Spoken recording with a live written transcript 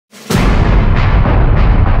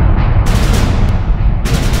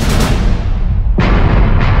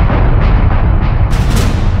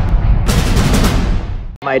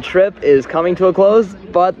my trip is coming to a close,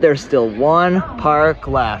 but there's still one park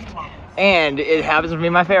left. And it happens to be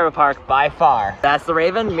my favorite park by far. That's the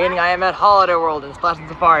Raven, meaning I am at Holiday World in Splash and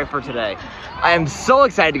Safari for today. I am so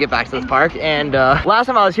excited to get back to this park, and last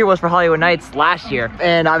time I was here was for Hollywood Nights last year,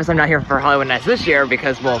 and obviously I'm not here for Hollywood Nights this year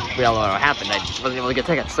because, well, we all know what happened. I just wasn't able to get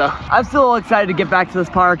tickets, so I'm still excited to get back to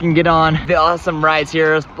this park and get on the awesome rides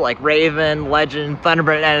here like Raven, Legend,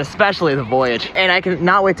 Thunderbird, and especially the Voyage. And I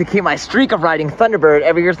cannot wait to keep my streak of riding Thunderbird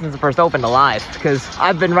every year since it first opened alive, because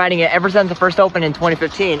I've been riding it ever since it first opened in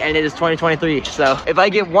 2015, and it is 2023. So if I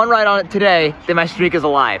get one ride on it today, then my streak is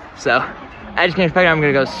alive. So I just can't expect it. I'm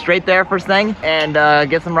gonna go straight there first thing and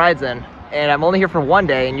get some rides in. And I'm only here for one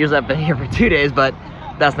day, and usually I've been here for 2 days, but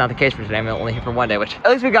that's not the case for today. I'm only here for one day, which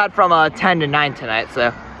at least we got from 10 to 9 tonight,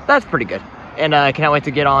 so that's pretty good. And I cannot wait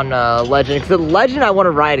to get on Legend, because Legend I want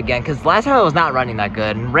to ride again, because last time I was not running that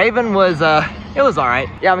good, and Raven was, it was all right.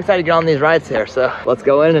 Yeah, I'm excited to get on these rides here, so let's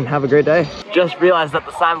go in and have a great day. Just realized that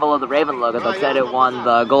the sign below the Raven logo that said it won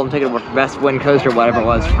the golden ticket for best wind coaster, whatever it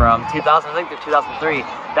was, from 2000, I think, to 2003.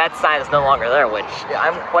 That sign is no longer there, which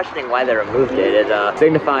I'm questioning why they removed it. It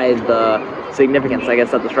signifies the significance, I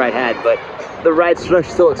guess, that this ride had, but the ride structure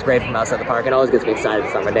still looks great from outside the park. It always gets me excited to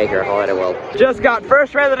start my day here at Holiday World. Just got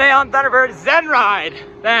first ride of the day on Thunderbird, Zen Ride.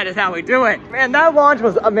 That is how we do it. Man, that launch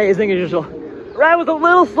was amazing as usual. Ride was a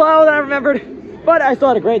little slower than I remembered, but I still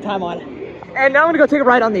had a great time on it. And now I'm gonna go take a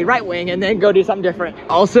ride on the right wing and then go do something different.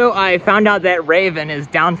 Also, I found out that Raven is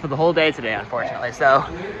down for the whole day today, unfortunately. So,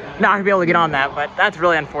 not gonna be able to get on that, but that's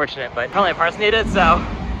really unfortunate. But apparently parts needed, so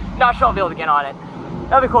not sure I'll be able to get on it.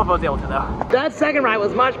 That'd be cool if I was able to, though. That second ride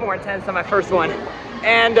was much more intense than my first one.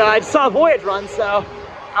 And I just saw a Voyage run, so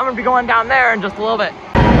I'm gonna be going down there in just a little bit.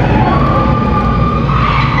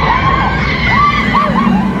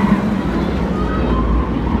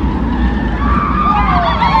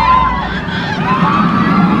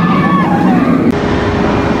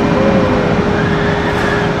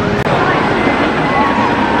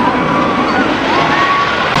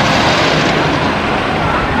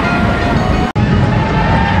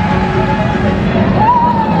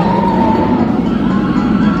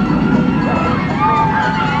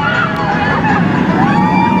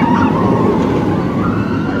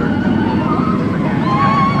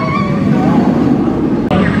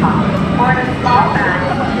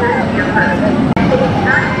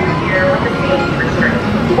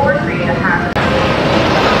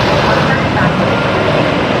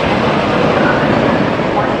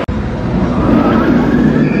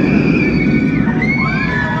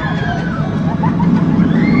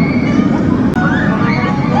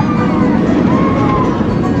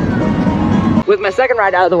 With my second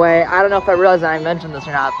ride out of the way, I don't know if I realized that I mentioned this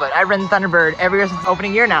or not, but I've ridden Thunderbird every year since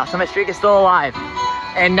opening year now, so my streak is still alive.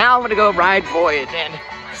 And now I'm gonna go ride Voyage. And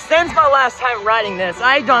since my last time riding this,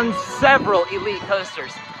 I've done several elite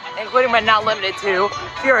coasters, including my not limited to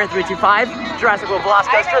Fury 325, Jurassic World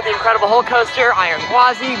Velocicoaster, the Incredible Hulk Coaster, Iron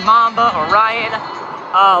Gwazi, Mamba, Orion,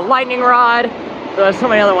 Lightning Rod. There's so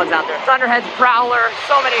many other ones out there. Thunderhead's Prowler,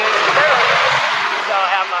 so many. So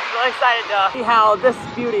I'm really excited to see how this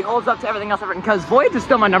beauty holds up to everything else I've written, because Voyage is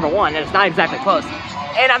still my #1 and it's not exactly close.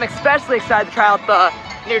 And I'm especially excited to try out the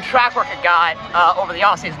new track work it got over the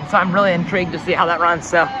off season, so I'm really intrigued to see how that runs.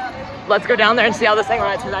 So let's go down there and see how this thing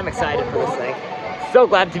runs, because I'm excited for this thing. So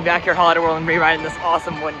glad to be back here at Holiday World and re-riding this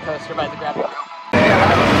awesome wooden coaster by the Gravity.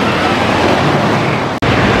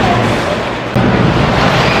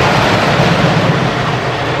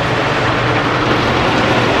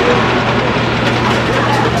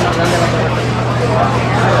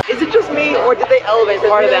 Is it just me, or did they elevate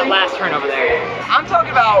part of that last turn over there? I'm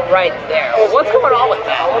talking about right there. What's going on with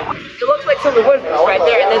that? It looks like some of the wood is right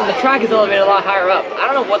there, and then the track is elevated a lot higher up. I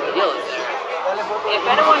don't know what the deal is. If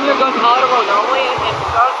anyone here goes to Holiday World normally and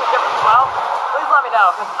notices a difference as well, please let me know,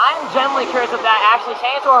 because I'm genuinely curious if that actually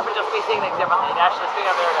changed or if it's just me seeing things differently. Actually,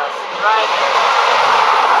 speaking of, there it goes. Right?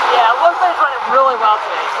 Yeah, it looks like it's running really well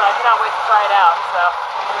today, so I cannot wait to try it out. So,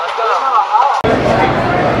 let's go.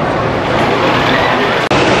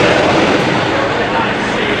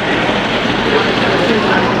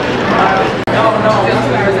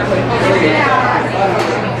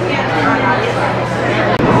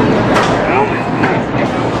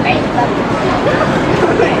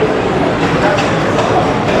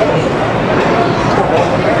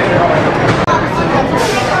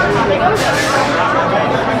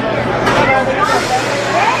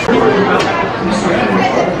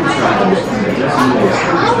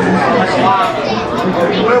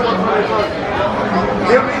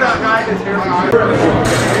 Give me that guy that's here.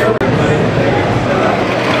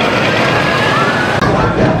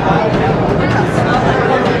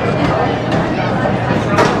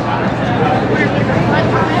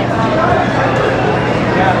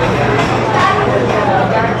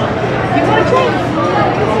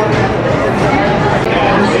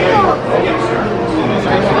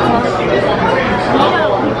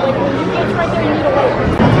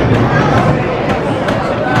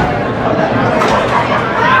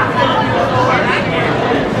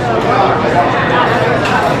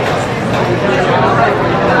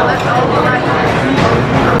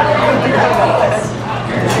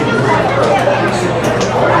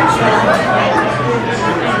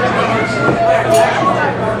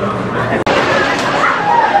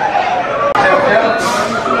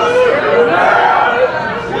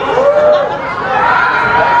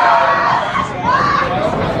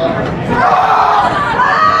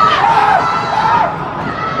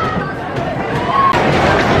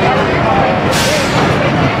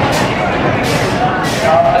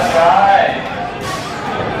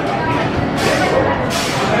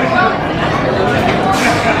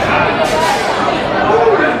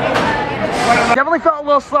 definitely felt a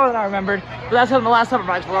little slower than I remembered, but that's because the last couple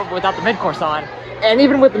rides were over without the mid-course on. And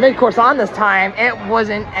even with the mid-course on this time, it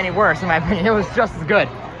wasn't any worse in my opinion. It was just as good.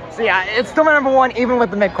 So yeah, it's still my #1 even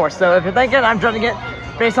with the mid-course. So if you're thinking I'm judging it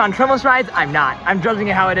based on trimless rides, I'm not. I'm judging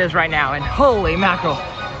it how it is right now. And holy mackerel,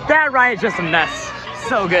 that ride is just a mess.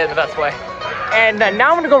 So good in the best way. And now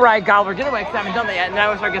I'm gonna go ride Gobbler Getaway because I haven't done that yet. And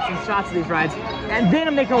now I'm gonna start getting some shots of these rides. And then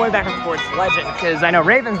I'm making my way back up towards Legend because I know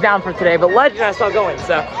Raven's down for today, but Legend I saw going.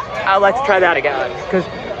 So I'd like to try that again because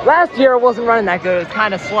last year it wasn't running that good. It was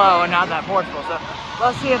kind of slow and not that forceful. So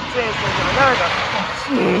let's see if today's gonna go. There we go.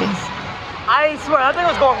 Jeez. I swear, I think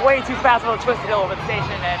I was going way too fast on the Twisted Hill over the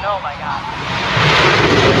station, and oh my god.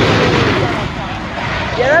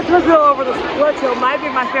 Yeah, that Twisted Hill over the Split Hill might be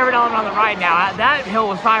my favorite element on the ride now. That hill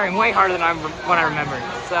was firing way harder than what I remembered.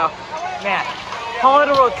 So, man,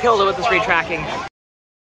 Holiday World killed it with this retracking.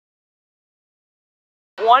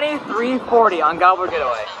 23:40 on Gobbler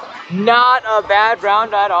Getaway. Not a bad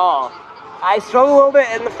round at all. I struggled a little bit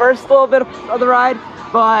in the first little bit of the ride,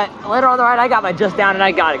 but later on the ride, I got my just down and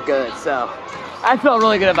I got it good. So I feel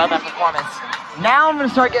really good about that performance. Now I'm gonna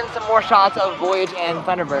start getting some more shots of Voyage and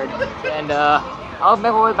Thunderbird. And I'll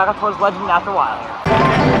make my way back up towards Legend after a while.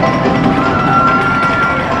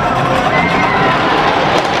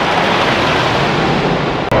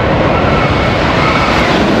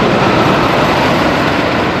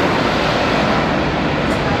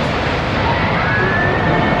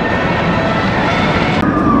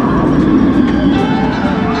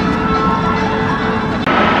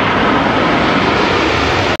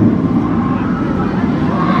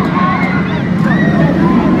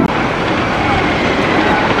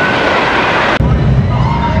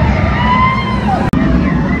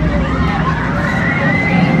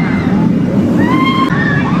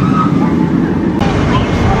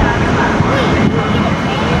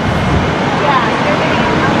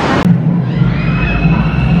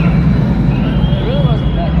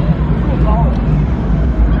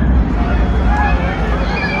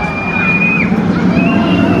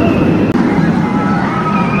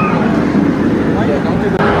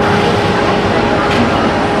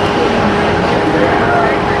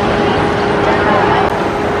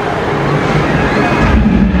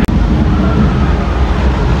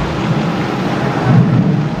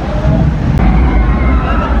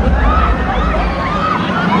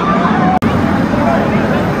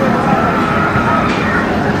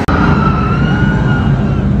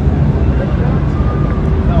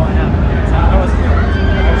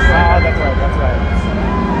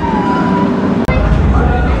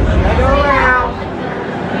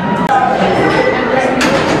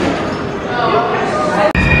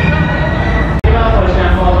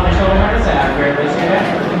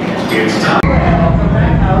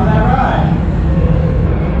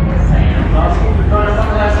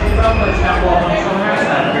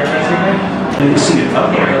 Seated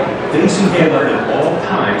upright, facing forward at all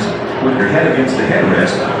times, with your head against the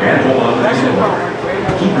headrest, and hold on to the handle.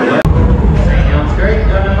 Keep your leg. Sounds great.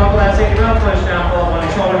 Done a couple of safety belt, push down, pull up on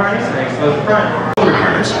your shoulder harness, and expose the front. Shoulder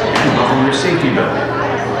harness and buckle your safety belt.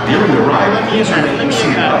 During the ride, please remain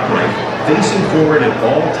seated upright, facing forward at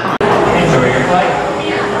all times. Enjoy your flight.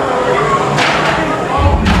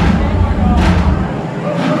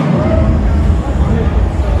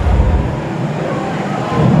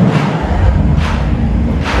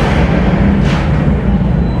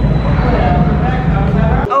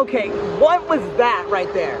 Okay, what was that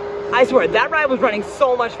right there? I swear, that ride was running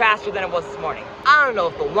so much faster than it was this morning. I don't know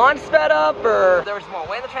if the launch sped up or there was more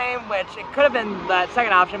weight in the train, which it could have been that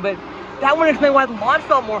second option, but that wouldn't explain why the launch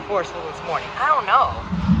felt more forceful this morning. I don't know.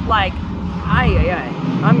 Like,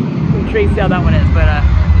 I'm intrigued to see how that one is, but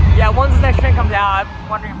yeah, once the next train comes out, I'm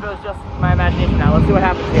wondering if it was just my imagination now. Let's see what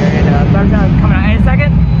happens here. And Thunder's coming out any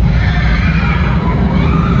second.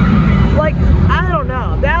 Like, I don't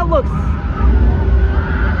know. That looks...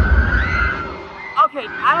 Okay,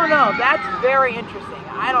 I don't know. That's very interesting.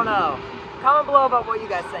 I don't know. Comment below about what you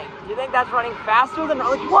guys think. Do you think that's running faster than...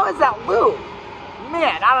 Like, what is that loop?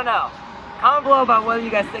 Man, I don't know. Comment below about whether you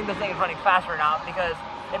guys think this thing is running faster or not, because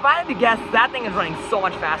if I had to guess, that thing is running so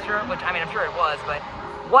much faster, which, I mean, I'm sure it was, but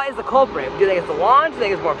what is the culprit? Do you think it's the launch? Do you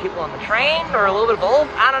think it's more people on the train? Or a little bit of both?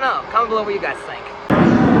 I don't know. Comment below what you guys think.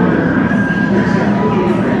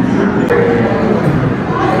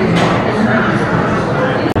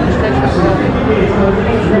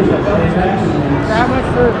 That much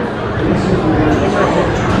further.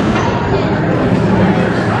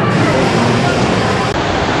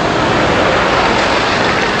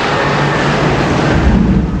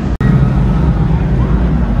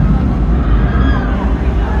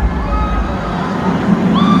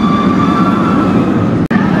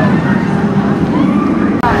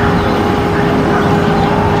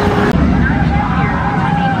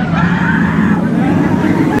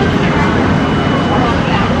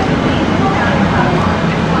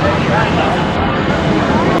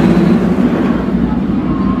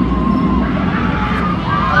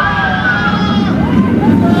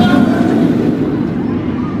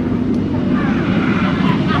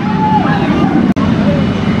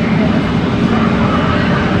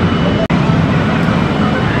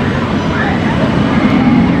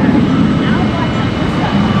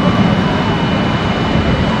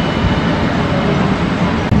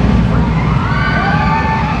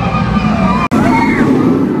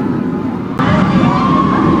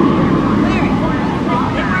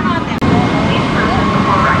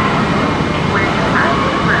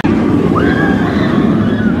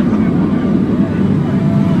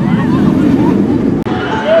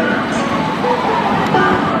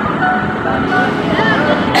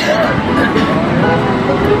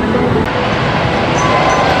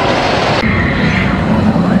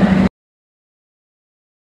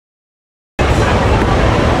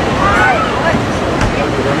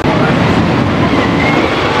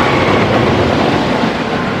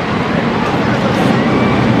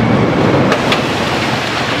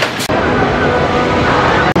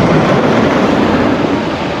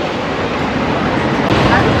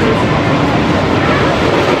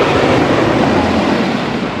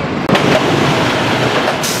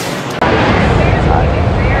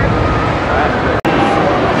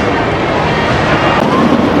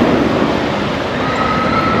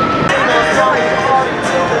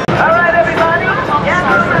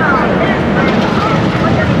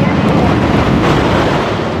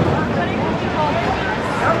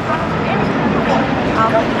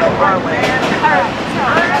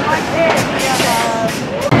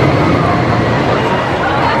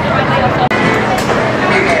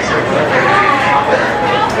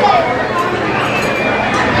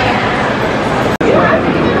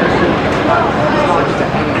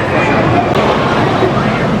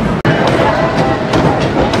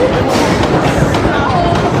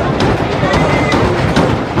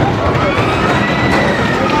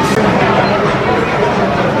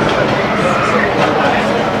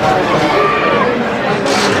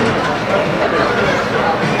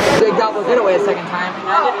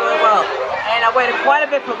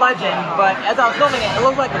 Legend, but as I was filming it, it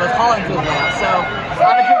looked like it was hauling to the wheel. So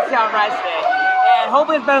I'm gonna see how it rides today. And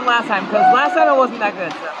hopefully it's better than last time, because last time it wasn't that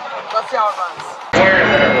good. So let's see how it runs.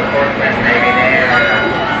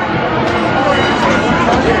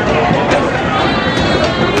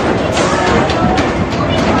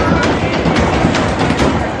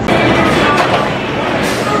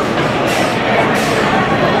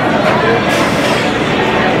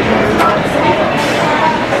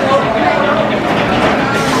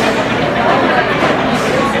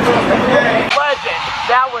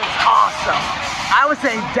 That was awesome. I would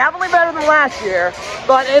say definitely better than last year,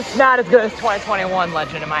 but it's not as good as 2021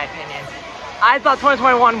 Legend in my opinion. I thought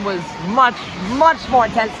 2021 was much more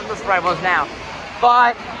intense than this ride was now.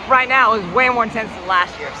 But right now it was way more intense than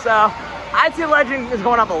last year. So I'd say Legend is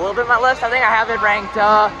going up a little bit on my list. I think I have it ranked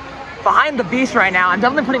behind the Beast right now. I'm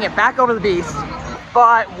definitely putting it back over the Beast.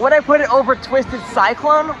 But would I put it over Twisted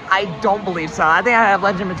Cyclone? I don't believe so. I think I have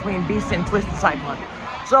Legend between Beast and Twisted Cyclone.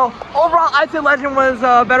 So overall, I'd say Legend was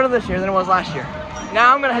better this year than it was last year.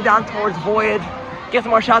 Now I'm gonna head down towards Voyage, get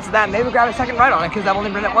some more shots of that, and maybe grab a second ride on it because I've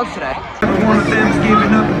only ridden it once today. One of them's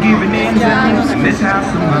giving up and giving in in this house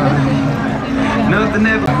of mine. Nothing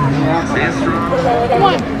ever stands strong.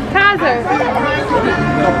 Come on, Kaiser.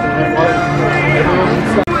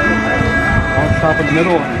 On top of the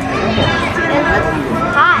middle.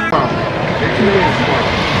 Hi.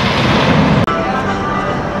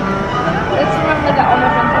 Let's remember that on the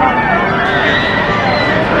front.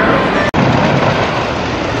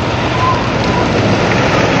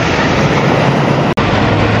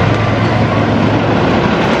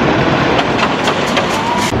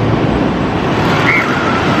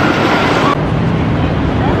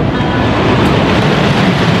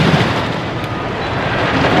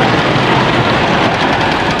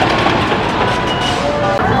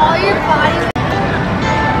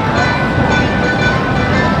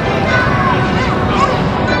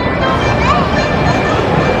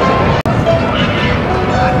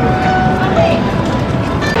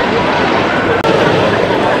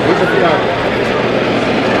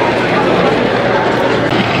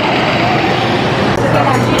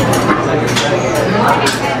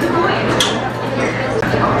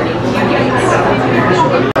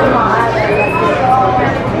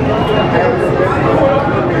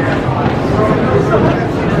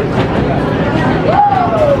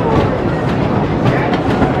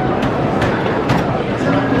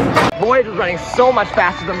 Voyage was running so much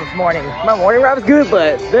faster than this morning. My morning ride was good,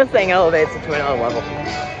 but this thing elevates it to another level.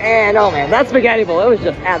 And oh man, that spaghetti bowl, it was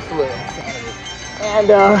just absolute insanity. And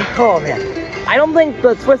oh man, I don't think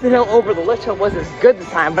the Twisted Hill over the Lich Hill was as good this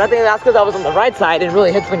time, but I think that's because I was on the right side and it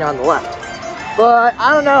really hits when you're on the left. But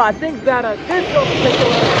I don't know, I think that this hill in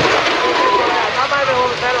particular, I might be a little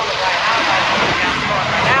bit better on the right. I don't know if I'm going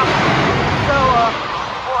right now. So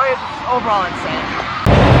Voyage is overall insane.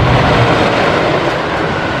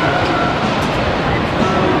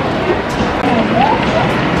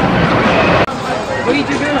 What are you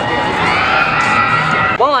doing up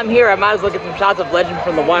here? While I'm here, I might as well get some shots of Legend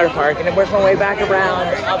from the water park and then work my way back around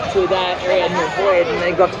up to that area near Voyage and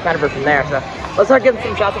then go up to Thunderbird from there. So let's start getting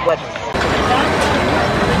some shots of Legend.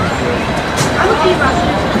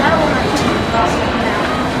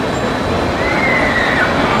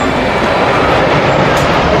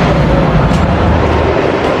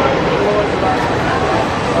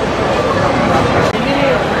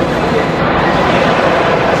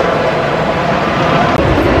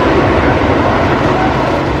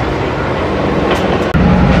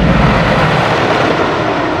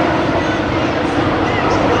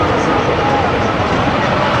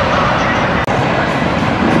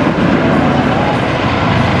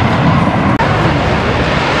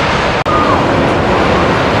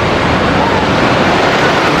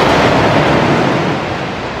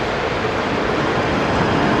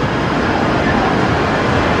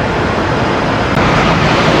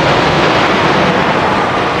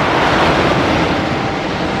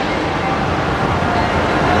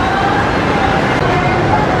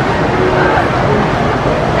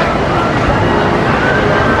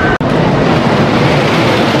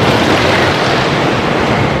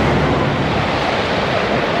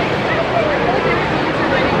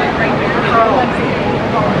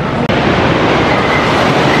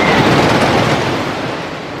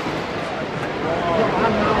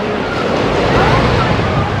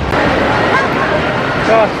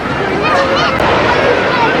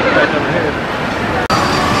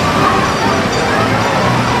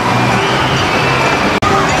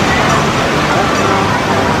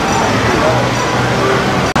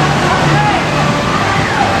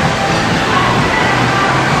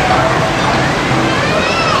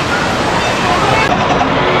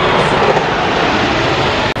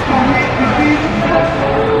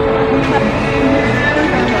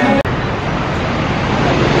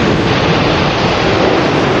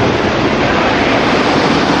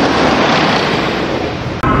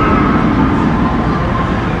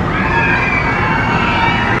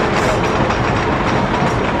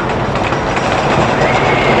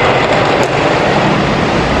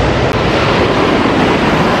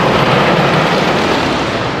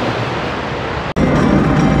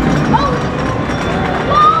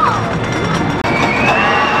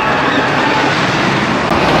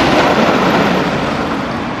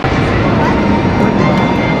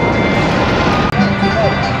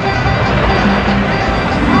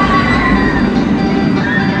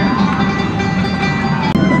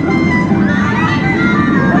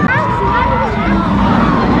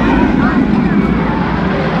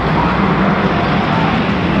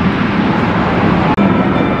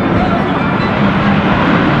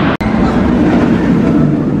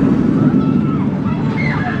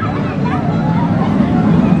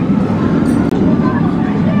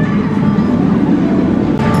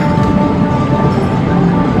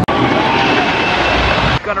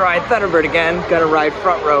 Thunderbird again. Gonna ride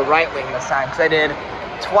front row right wing this time because I did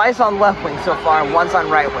twice on left wing so far and once on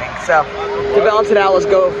right wing. So to balance it out, let's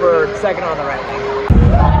go for second on the right wing.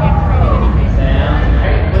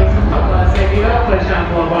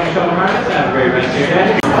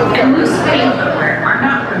 And loose fitting footwear are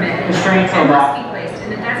not permitted. Constraints and are must locked. be placed in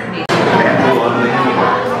the designated.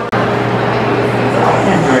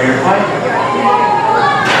 Enjoy your flight.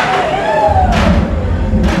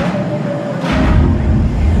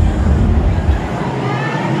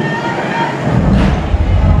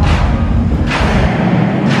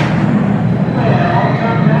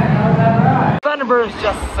 Thunderbird is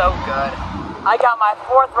just so good. I got my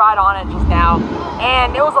 4th ride on it just now,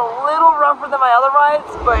 and it was a little rougher than my other rides,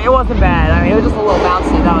 but it wasn't bad. I mean, it was just a little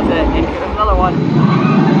bouncy, that was it. And here's another one.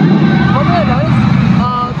 One thing I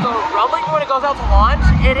noticed, the rumbling when it goes out to launch,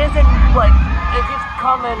 it isn't like, it keeps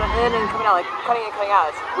coming in and coming out, like cutting in and cutting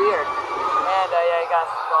out. It's weird. And yeah, you guys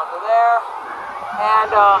going through there.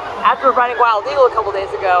 And after riding Wild Eagle a couple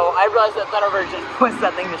days ago, I realized that Thunderbird just puts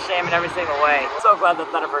that thing to shame in every single way. I'm so glad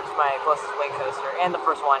that Thunderbird is my closest wing coaster and the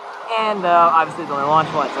first one. And obviously the only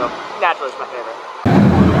launch one, so naturally it's my favorite.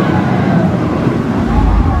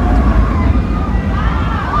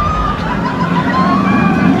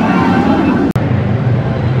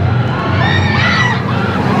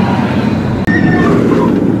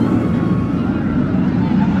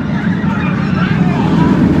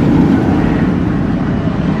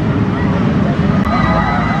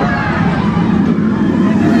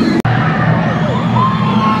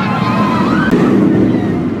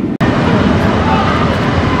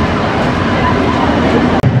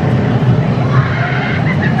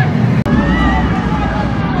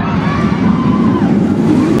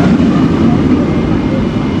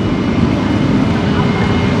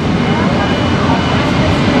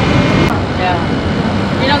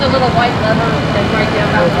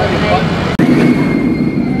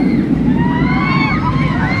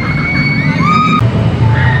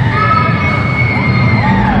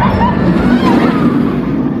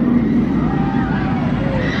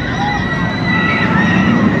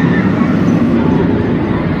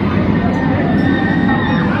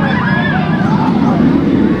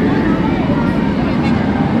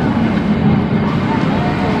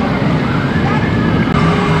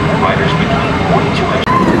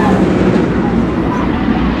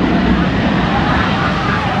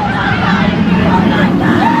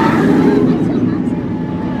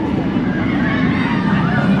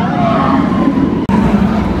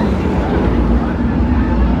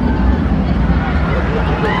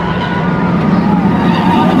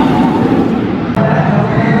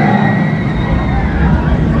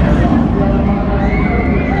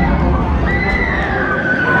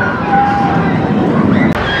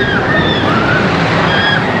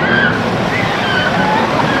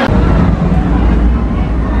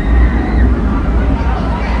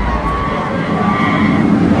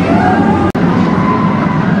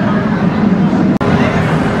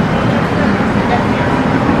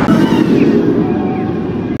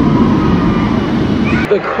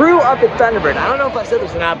 The crew up at Thunderbird, I don't know if I said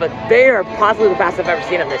this or not, but they are possibly the fastest I've ever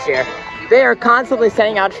seen them this year. They are constantly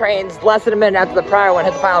sending out trains less than a minute after the prior one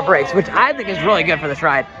hit the final brakes, which I think is really good for this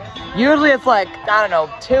ride. Usually it's like, I don't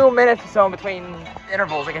know, 2 minutes or so in between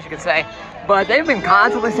intervals, I guess you could say. But they've been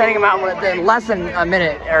constantly sending them out within less than a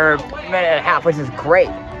minute or a minute and a half, which is great.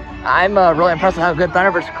 I'm really impressed with how good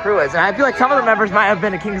Thunderbird's crew is. And I feel like some of the members might have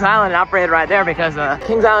been to Kings Island and operated right there because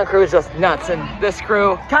Kings Island crew is just nuts. And this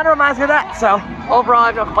crew kind of reminds me of that. So overall, I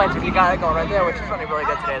have no complaints with you got it going right there, which is running really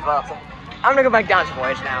good today as well. So I'm gonna go back down to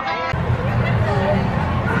Voyage now.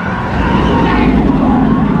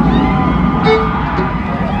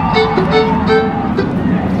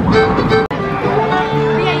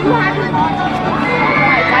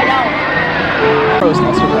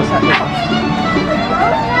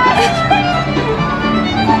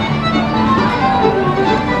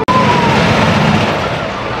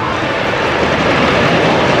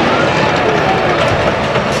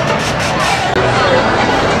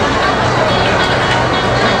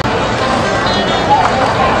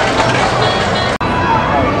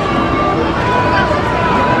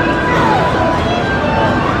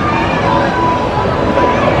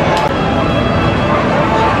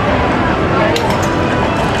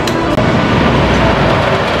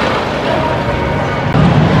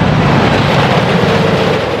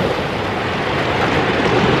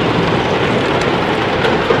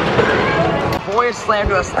 Slammed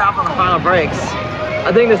to a stop on the final brakes.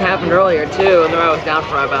 I think this happened earlier too, and then I was down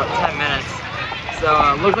for about 10 minutes. So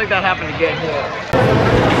looks like that happened again here.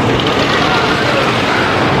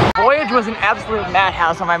 Voyage was an absolute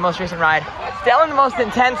madhouse on my most recent ride. definitely the most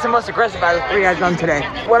intense and most aggressive out of the 3 I've done today.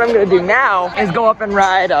 What I'm gonna do now is go up and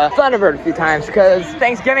ride Thunderbird a few times because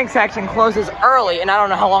Thanksgiving section closes early and I don't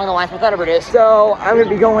know how long the line for Thunderbird is. So I'm gonna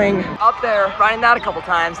be going up there, riding that a couple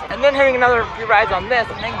times, and then hitting another few rides on this,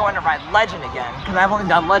 and then going to ride Legend again because I've only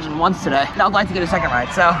done Legend once today. And I'd like to get a second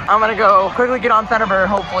ride. So I'm gonna go quickly get on Thunderbird,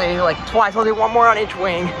 hopefully like twice. I'll do one more on each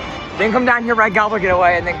wing, then come down here, ride Gobbler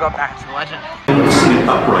Getaway, and then go back to the Legend. Seated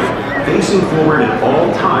upright, facing forward at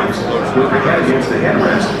all times, with your head against the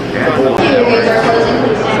headrest, and hold on. Your gates are closing,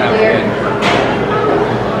 please stand clear.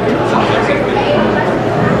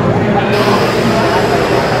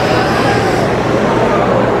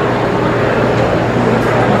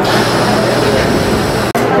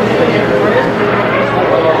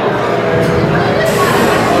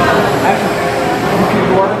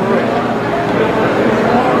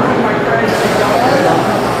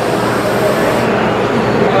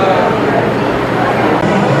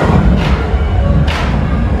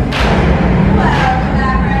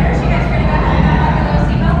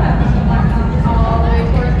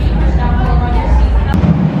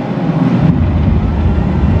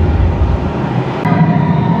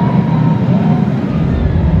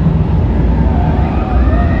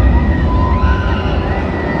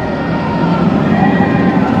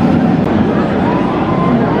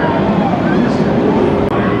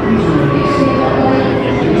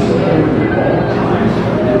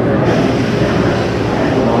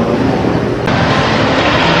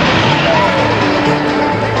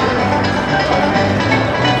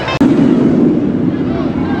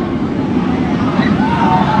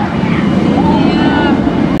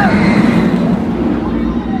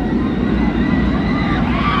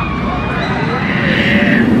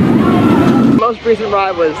 Recent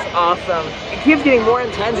ride was awesome. It keeps getting more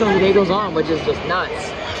intense as the day goes on, which is just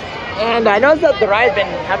nuts. And I noticed that the ride's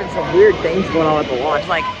been having some weird things going on at the launch.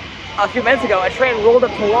 Like a few minutes ago, a train rolled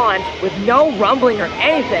up to launch with no rumbling or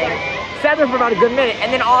anything, sat there for about a good minute,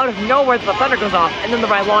 and then all out of nowhere the thunder goes off, and then the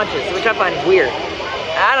ride launches, which I find weird.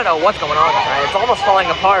 I don't know what's going on with the ride. It's almost falling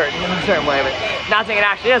apart in a certain way, but not saying it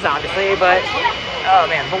actually is, obviously, but oh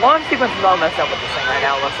man, the launch sequence is all messed up with this thing right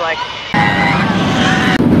now, it looks like.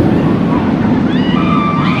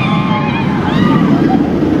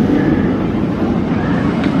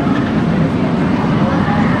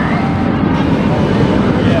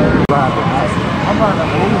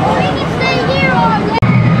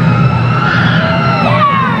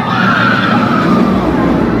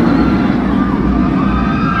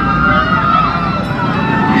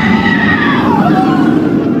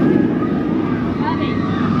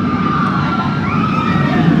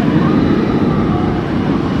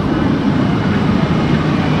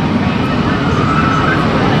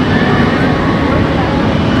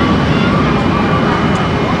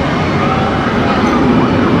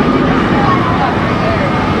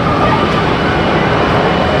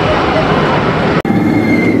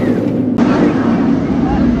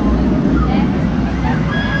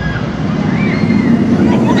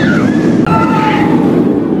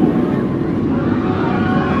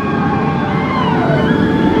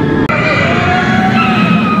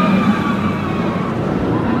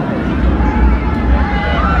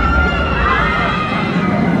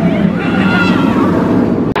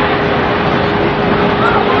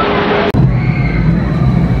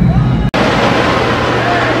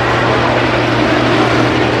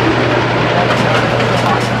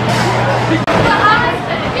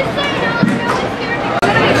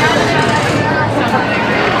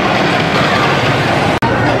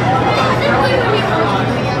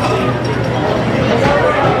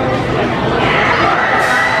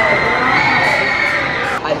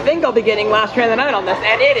 I'll be getting last train of the night on this,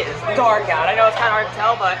 and it is dark out. I know it's kind of hard to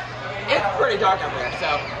tell, but it's pretty dark out there,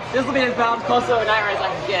 so this will be as about as close to a night race I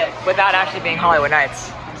can get without actually being Hollywood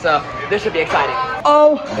Nights. So this should be exciting.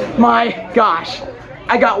 Oh my gosh.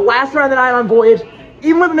 I got last ride of the night on Voyage.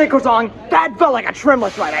 Even with the mid-course song, that felt like a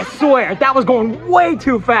trimless ride, I swear. That was going way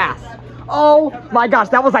too fast. Oh my gosh,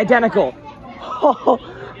 that was identical. Oh,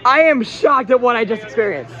 I am shocked at what I just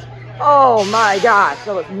experienced. Oh my gosh,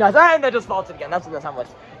 that was nuts. And that just faulted again. That's how much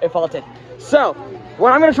it faulted. So,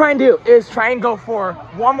 what I'm gonna try and do is try and go for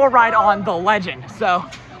one more ride on the Legend. So,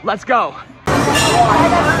 let's go.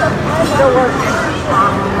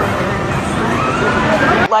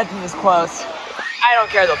 Legend is close. I don't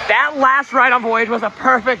care though. That last ride on Voyage was a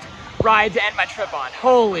perfect ride to end my trip on.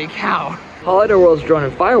 Holy cow. Holiday World's drone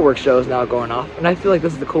and fireworks show is now going off, and I feel like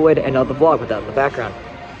this is the cool way to end out the vlog with that in the background.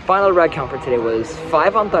 Final ride count for today was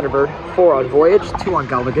 5 on Thunderbird, 4 on Voyage, 2 on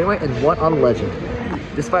Gobbler Getaway, and 1 on Legend.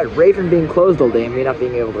 Despite Raven being closed all day and me not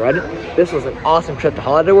being able to ride it, this was an awesome trip to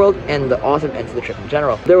Holiday World and the awesome end to the trip in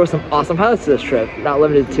general. There were some awesome highlights to this trip, not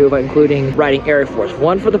limited to, but including riding Air Force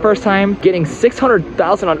One for the first time, getting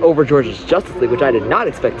 600,000 on Over George's Justice League, which I did not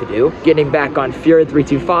expect to do, getting back on Fury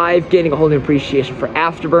 325, getting a whole new appreciation for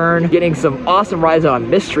Afterburn, getting some awesome rides on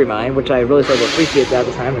Mystery Mine, which I really started to appreciate that at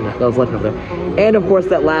the time, and that was left over there. And of course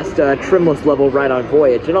that last trimless level ride on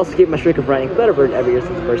Voyage, and also keep my streak of riding Thunderbird every year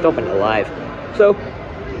since it first opened alive. So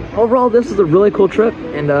overall, this was a really cool trip,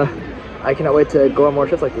 and I cannot wait to go on more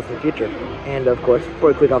trips like this in the future. And of course, before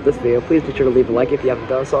we click off this video, please be sure to leave a like if you haven't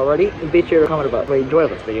done so already, and be sure to comment about what you enjoyed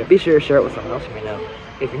this video. Be sure to share it with someone else you may know.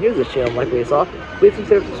 If you're new to this channel and like what you saw, please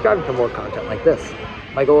consider subscribing for more content like this.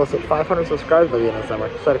 My goal is to hit 500 subscribers by the end of the summer,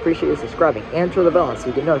 so I'd appreciate you subscribing and turn the bell on so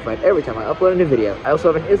you get notified every time I upload a new video. I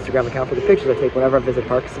also have an Instagram account for the pictures I take whenever I visit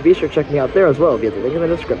parks, so be sure to check me out there as well via the link in the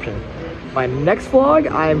description. My next vlog,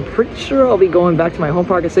 I'm pretty sure I'll be going back to my home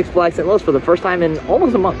park at Six Flags St. Louis for the first time in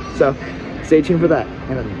almost a month, so stay tuned for that.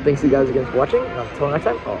 And thanks you guys again for watching, and until next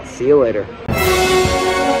time, I'll see you later.